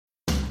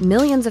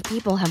Millions of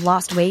people have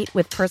lost weight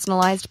with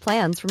personalized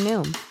plans from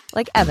Noom.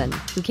 Like Evan,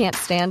 who can't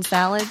stand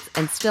salads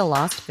and still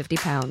lost 50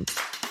 pounds.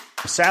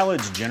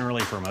 Salads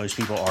generally for most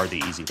people are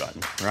the easy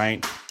button,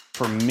 right?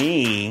 For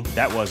me,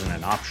 that wasn't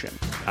an option.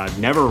 I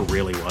never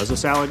really was a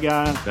salad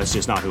guy. That's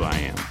just not who I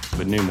am.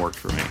 But Noom worked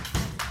for me.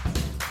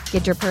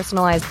 Get your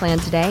personalized plan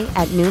today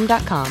at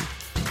Noom.com.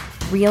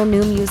 Real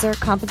Noom user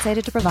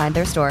compensated to provide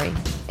their story.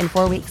 In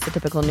 4 weeks, the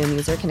typical Noom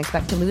user can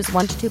expect to lose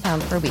 1 to 2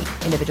 pounds per week.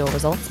 Individual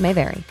results may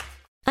vary.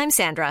 I'm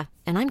Sandra,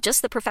 and I'm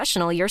just the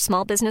professional your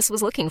small business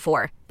was looking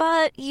for.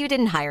 But you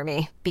didn't hire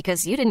me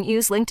because you didn't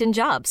use LinkedIn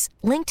Jobs.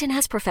 LinkedIn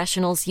has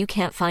professionals you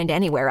can't find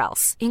anywhere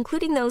else,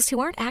 including those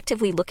who aren't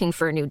actively looking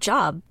for a new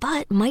job,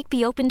 but might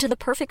be open to the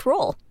perfect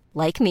role,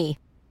 like me.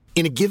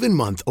 In a given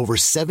month, over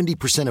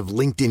 70% of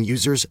LinkedIn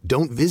users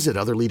don't visit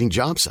other leading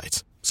job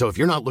sites. So if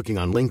you're not looking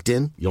on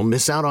LinkedIn, you'll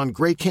miss out on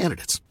great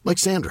candidates like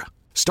Sandra.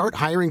 Start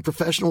hiring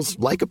professionals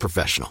like a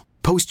professional.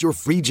 Post your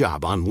free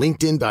job on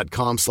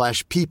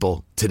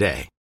linkedin.com/people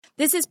today.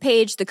 This is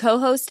Paige, the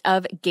co-host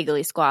of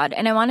Giggly Squad,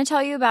 and I want to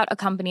tell you about a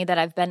company that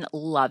I've been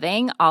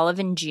loving,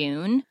 Olive &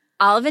 June.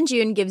 Olive &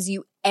 June gives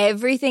you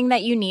everything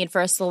that you need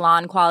for a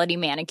salon-quality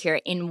manicure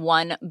in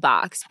one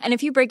box. And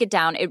if you break it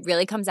down, it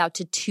really comes out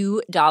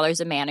to $2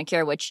 a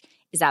manicure, which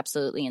is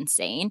absolutely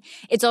insane.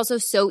 It's also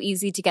so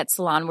easy to get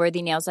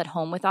salon-worthy nails at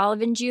home with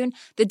Olive & June.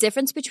 The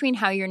difference between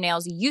how your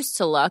nails used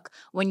to look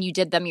when you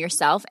did them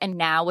yourself and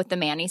now with the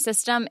Mani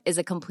system is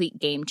a complete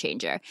game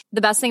changer.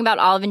 The best thing about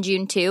Olive &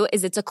 June, too,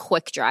 is it's a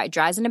quick dry.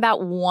 Dries in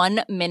about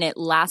 1 minute,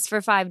 lasts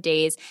for 5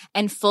 days,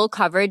 and full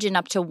coverage in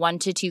up to 1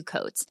 to 2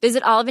 coats.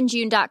 Visit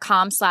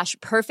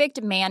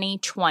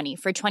oliveandjune.com/perfectmani20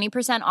 for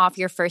 20% off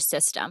your first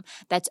system.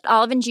 That's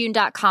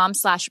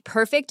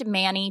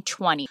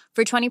oliveandjune.com/perfectmani20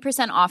 for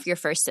 20% off your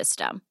first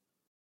system.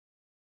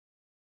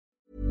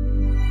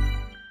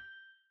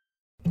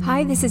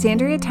 Hi, this is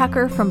Andrea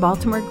Tucker from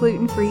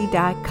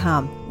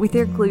BaltimoreGlutenFree.com with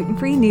your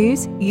gluten-free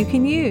news you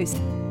can use.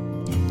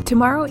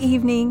 Tomorrow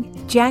evening,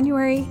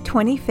 January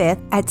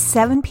 25th at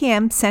 7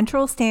 p.m.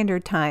 Central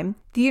Standard Time,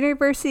 the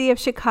University of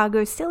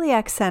Chicago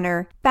Celiac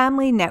Center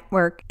Family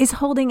Network is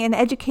holding an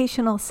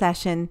educational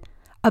session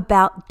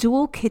about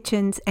dual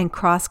kitchens and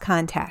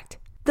cross-contact.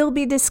 They'll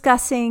be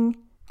discussing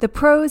the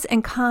pros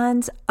and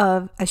cons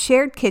of a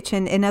shared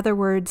kitchen, in other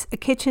words, a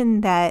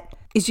kitchen that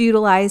is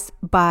utilized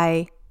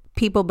by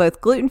people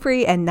both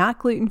gluten-free and not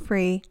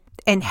gluten-free,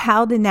 and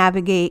how to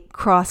navigate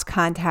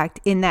cross-contact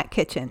in that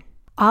kitchen.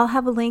 I'll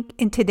have a link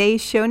in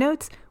today's show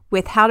notes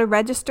with how to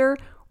register,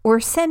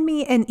 or send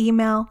me an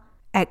email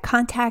at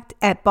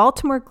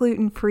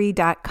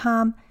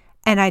contact@baltimoreglutenfree.com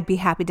and I'd be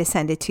happy to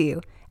send it to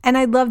you. And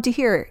I'd love to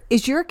hear,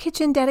 is your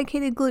kitchen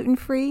dedicated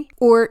gluten-free,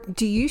 or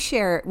do you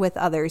share it with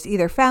others,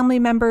 either family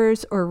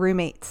members or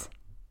roommates?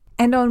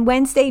 And on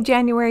Wednesday,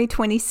 January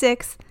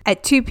 26th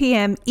at 2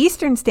 p.m.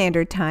 Eastern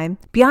Standard Time,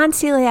 Beyond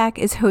Celiac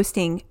is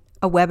hosting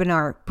a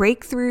webinar,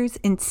 Breakthroughs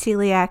in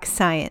Celiac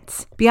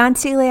Science. Beyond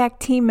Celiac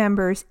team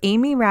members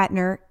Amy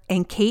Ratner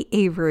and Kate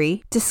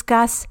Avery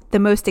discuss the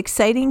most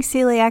exciting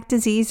celiac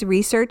disease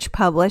research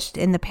published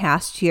in the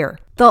past year.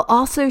 They'll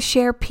also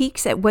share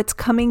peeks at what's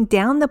coming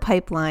down the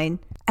pipeline,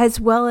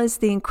 as well as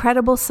the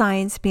incredible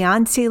science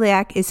Beyond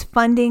Celiac is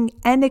funding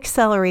and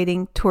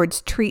accelerating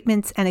towards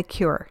treatments and a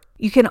cure.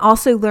 You can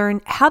also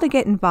learn how to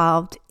get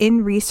involved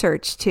in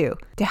research too,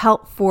 to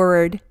help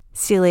forward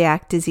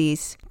celiac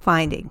disease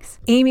findings.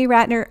 Amy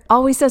Ratner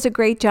always does a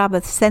great job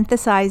of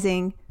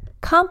synthesizing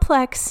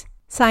complex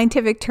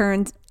scientific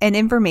terms and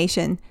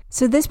information,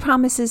 so this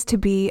promises to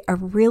be a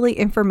really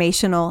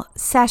informational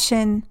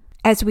session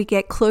as we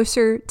get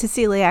closer to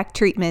celiac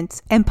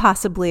treatments and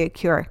possibly a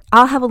cure.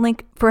 I'll have a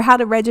link for how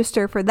to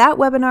register for that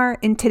webinar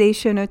in today's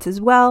show notes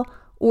as well,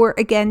 or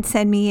again,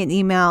 send me an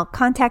email,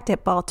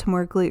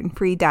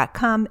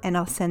 contact@baltimoreglutenfree.com, and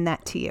I'll send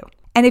that to you.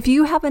 And if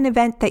you have an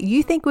event that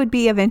you think would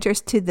be of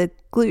interest to the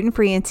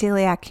gluten-free and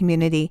celiac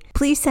community,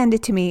 please send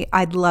it to me.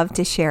 I'd love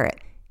to share it.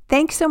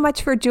 Thanks so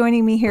much for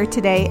joining me here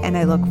today, and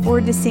I look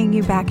forward to seeing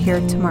you back here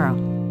tomorrow.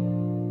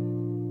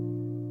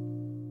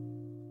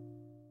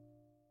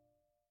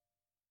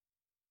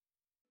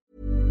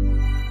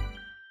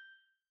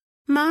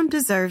 Mom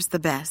deserves the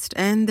best,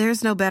 and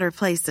there's no better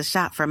place to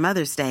shop for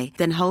Mother's Day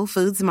than Whole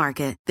Foods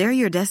Market. They're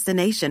your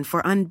destination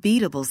for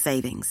unbeatable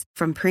savings,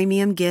 from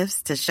premium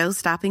gifts to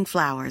show-stopping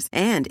flowers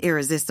and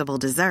irresistible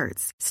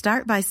desserts.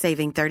 Start by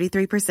saving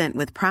 33%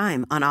 with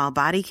Prime on all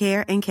body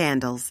care and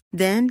candles.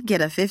 Then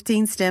get a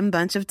 15-stem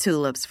bunch of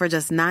tulips for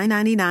just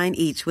 $9.99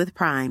 each with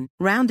Prime.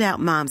 Round out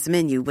Mom's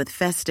menu with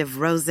festive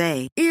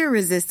rosé,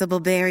 irresistible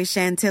berry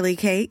chantilly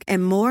cake,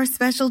 and more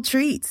special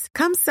treats.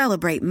 Come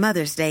celebrate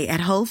Mother's Day at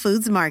Whole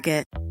Foods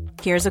Market.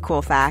 Here's a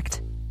cool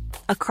fact.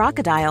 A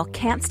crocodile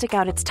can't stick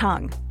out its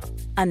tongue.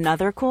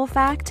 Another cool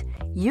fact,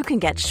 you can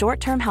get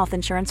short-term health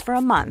insurance for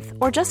a month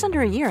or just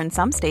under a year in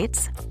some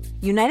states.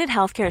 United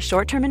Healthcare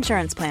short-term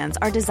insurance plans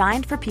are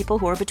designed for people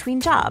who are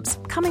between jobs,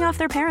 coming off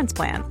their parents'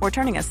 plan, or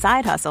turning a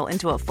side hustle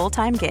into a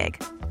full-time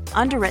gig.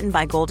 Underwritten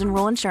by Golden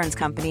Rule Insurance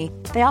Company,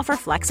 they offer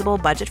flexible,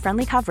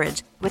 budget-friendly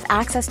coverage with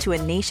access to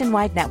a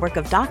nationwide network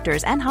of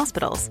doctors and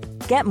hospitals.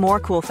 Get more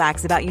cool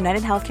facts about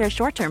United Healthcare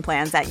short-term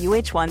plans at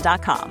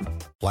uh1.com.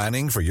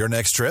 Planning for your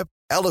next trip?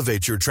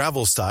 Elevate your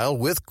travel style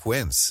with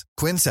Quince.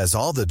 Quince has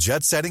all the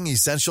jet-setting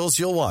essentials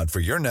you'll want for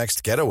your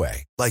next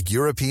getaway, like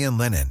European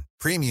linen,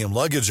 premium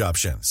luggage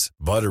options,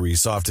 buttery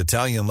soft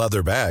Italian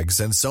leather bags,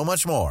 and so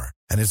much more.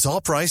 And it's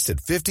all priced at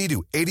 50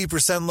 to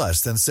 80%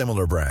 less than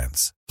similar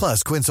brands.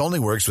 Plus, Quince only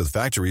works with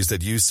factories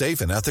that use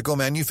safe and ethical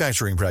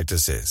manufacturing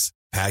practices.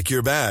 Pack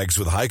your bags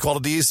with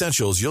high-quality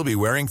essentials you'll be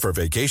wearing for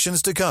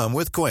vacations to come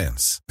with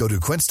Quince. Go to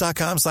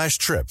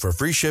quince.com/trip for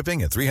free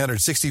shipping and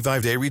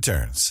 365-day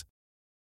returns.